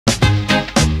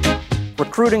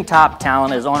Recruiting top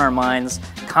talent is on our minds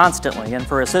constantly, and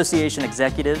for association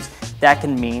executives, that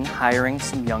can mean hiring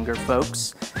some younger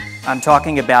folks. I'm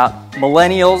talking about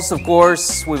millennials, of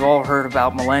course. We've all heard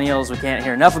about millennials. We can't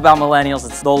hear enough about millennials.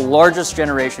 It's the largest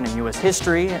generation in U.S.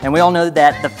 history, and we all know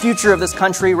that the future of this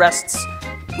country rests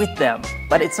with them.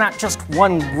 But it's not just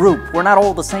one group. We're not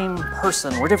all the same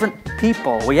person. We're different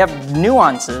people. We have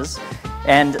nuances.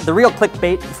 And the real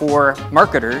clickbait for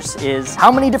marketers is,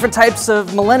 how many different types of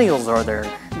millennials are there?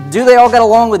 Do they all get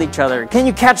along with each other? Can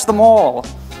you catch them all?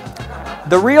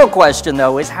 The real question,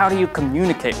 though, is how do you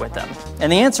communicate with them?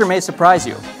 And the answer may surprise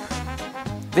you.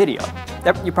 Video.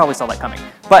 You probably saw that coming.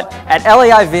 But at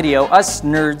LAI Video, us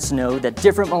nerds know that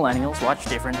different millennials watch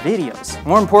different videos.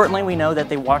 More importantly, we know that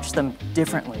they watch them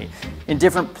differently, in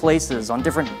different places, on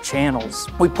different channels.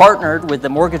 We partnered with the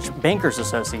Mortgage Bankers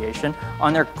Association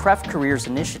on their Craft Careers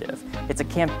initiative. It's a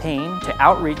campaign to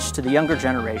outreach to the younger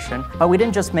generation, but we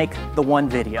didn't just make the one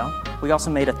video. We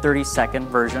also made a 30-second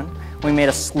version. We made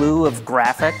a slew of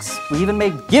graphics. We even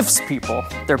made GIFs, people.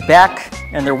 They're back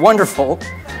and they're wonderful.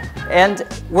 And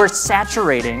we're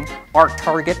saturating our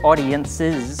target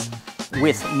audiences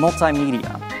with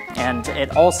multimedia. And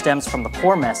it all stems from the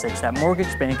core message that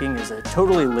mortgage banking is a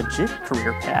totally legit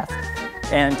career path,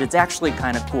 and it's actually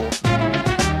kind of cool.